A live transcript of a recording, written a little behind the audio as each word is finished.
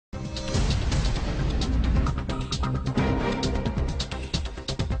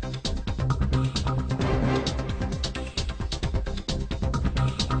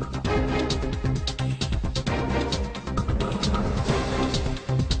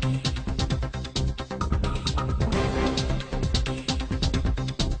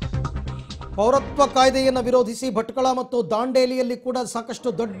ಪೌರತ್ವ ಕಾಯ್ದೆಯನ್ನು ವಿರೋಧಿಸಿ ಭಟ್ಕಳ ಮತ್ತು ದಾಂಡೇಲಿಯಲ್ಲಿ ಕೂಡ ಸಾಕಷ್ಟು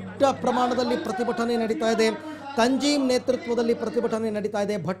ದೊಡ್ಡ ಪ್ರಮಾಣದಲ್ಲಿ ಪ್ರತಿಭಟನೆ ನಡೀತಾ ಇದೆ. ತಂಜೀಮ್ ನೇತೃತ್ವದಲ್ಲಿ ಪ್ರತಿಭಟನೆ ನಡೀತಾ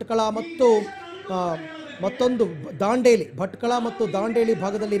ಇದೆ. ಭಟ್ಕಳ ಮತ್ತು ಮತ್ತೊಂದು ದಾಂಡೇಲಿ, ಭಟ್ಕಳ ಮತ್ತು ದಾಂಡೇಲಿ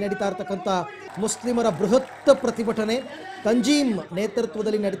ಭಾಗದಲ್ಲಿ ನಡೀತಾ ಇರತಕ್ಕಂಥ ಮುಸ್ಲಿಮರ ಬೃಹತ್ ಪ್ರತಿಭಟನೆ, ತಂಜೀಮ್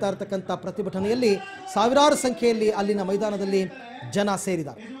ನೇತೃತ್ವದಲ್ಲಿ ನಡೀತಾ ಇರತಕ್ಕಂಥ ಪ್ರತಿಭಟನೆಯಲ್ಲಿ ಸಾವಿರಾರು ಸಂಖ್ಯೆಯಲ್ಲಿ ಅಲ್ಲಿನ ಮೈದಾನದಲ್ಲಿ ಜನ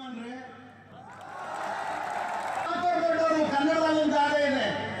ಸೇರಿದ್ದಾರೆ.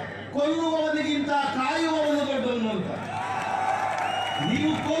 ಕೊಲ್ಲುವವನಿಗಿಂತ ಕಾಯುವವನು ದೊಡ್ಡವನು ಅಂತ.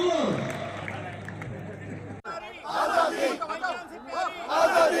 ನೀವು ಕೊಲ್ಲೋರು आजादी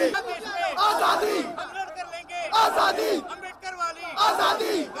आजादी आजादी आजादी अंबेडकर वाली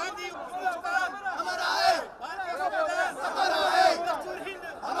आजादी गांधी हमारा है हमारा है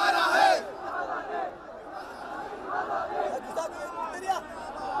हमारा है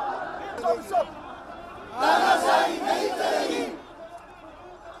तानाशाही नहीं चलेगी,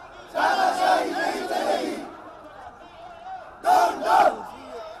 तानाशाही नहीं चलेगी। डोंट डोंट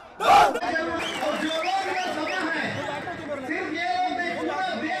डोंट और जो लोग का समय है सिर्फ ये पूरा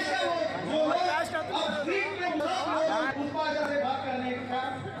देश का जो लोग फ्रीडम उत्पादन से बात करने की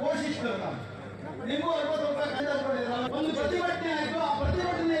कोशिश करता ನೀವು 50 ರೂಪಾಯಿ ಕೈತಕೊಂಡಿದ್ದೀರಾ. ಒಂದು ಪ್ರತಿಭಟನೆ ಆಯ್ತು. ಆ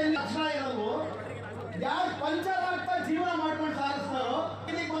ಪ್ರತಿಭಟನೆಯಲ್ಲಿ ಲಕ್ಷಣ ಇರೋದು ಯಾರು ಪಂಚರಾಷ್ಟ್ರ ಜೀವನ ಮಾಡ್ಕೊಂಡು ಸಾಧಿಸ್ತಾರೋ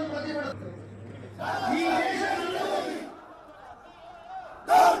ಇದಕ್ಕೆ ಒಂದು ಪ್ರತಿಭಟನೆ. ಈ ದೇಶ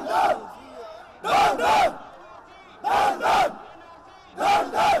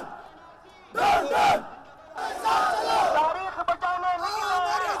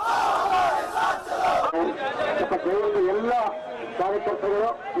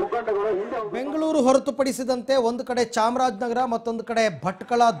ಬೆಂಗಳೂರು ಹೊರತುಪಡಿಸಿದಂತೆ ಒಂದು ಕಡೆ ಚಾಮರಾಜನಗರ, ಮತ್ತೊಂದು ಕಡೆ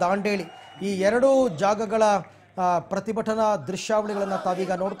ಭಟ್ಕಳ, ದಾಂಡೇಲಿ, ಈ ಎರಡೂ ಜಾಗಗಳ ಪ್ರತಿಭಟನಾ ದೃಶ್ಯಾವಳಿಗಳನ್ನು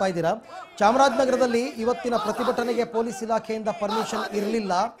ತಾವೀಗ ನೋಡ್ತಾ ಇದ್ದೀರಾ. ಚಾಮರಾಜನಗರದಲ್ಲಿ ಇವತ್ತಿನ ಪ್ರತಿಭಟನೆಗೆ ಪೊಲೀಸ್ ಇಲಾಖೆಯಿಂದ ಪರ್ಮಿಷನ್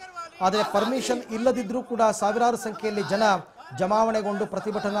ಇರಲಿಲ್ಲ. ಆದರೆ ಪರ್ಮಿಷನ್ ಇಲ್ಲದಿದ್ದರೂ ಕೂಡ ಸಾವಿರಾರು ಸಂಖ್ಯೆಯಲ್ಲಿ ಜನ ಜಮಾವಣೆಗೊಂಡು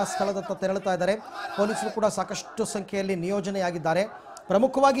ಪ್ರತಿಭಟನಾ ಸ್ಥಳದತ್ತ ತೆರಳುತ್ತಾ ಇದ್ದಾರೆ. ಪೊಲೀಸರು ಕೂಡ ಸಾಕಷ್ಟು ಸಂಖ್ಯೆಯಲ್ಲಿ ನಿಯೋಜನೆಯಾಗಿದ್ದಾರೆ.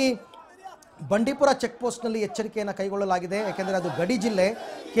 ಪ್ರಮುಖವಾಗಿ ಬಂಡೀಪುರ ಚೆಕ್ ಪೋಸ್ಟ್ನಲ್ಲಿ ಎಚ್ಚರಿಕೆಯನ್ನು ಕೈಗೊಳ್ಳಲಾಗಿದೆ. ಯಾಕೆಂದರೆ ಅದು ಗಡಿ ಜಿಲ್ಲೆ.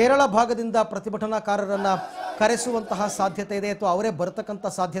 ಕೇರಳ ಭಾಗದಿಂದ ಪ್ರತಿಭಟನಾಕಾರರನ್ನು ಕರೆಸುವಂತಹ ಸಾಧ್ಯತೆ ಇದೆ ಅಥವಾ ಅವರೇ ಬರತಕ್ಕಂಥ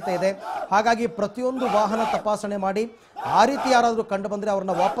ಸಾಧ್ಯತೆ ಇದೆ. ಹಾಗಾಗಿ ಪ್ರತಿಯೊಂದು ವಾಹನ ತಪಾಸಣೆ ಮಾಡಿ ಆ ರೀತಿ ಯಾರಾದರೂ ಕಂಡು ಬಂದರೆ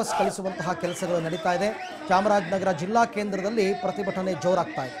ಅವರನ್ನು ವಾಪಸ್ ಕಳಿಸುವಂತಹ ಕೆಲಸಗಳು ನಡೀತಾ ಇದೆ. ಚಾಮರಾಜನಗರ ಜಿಲ್ಲಾ ಕೇಂದ್ರದಲ್ಲಿ ಪ್ರತಿಭಟನೆ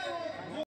ಜೋರಾಗ್ತಾ ಇದೆ.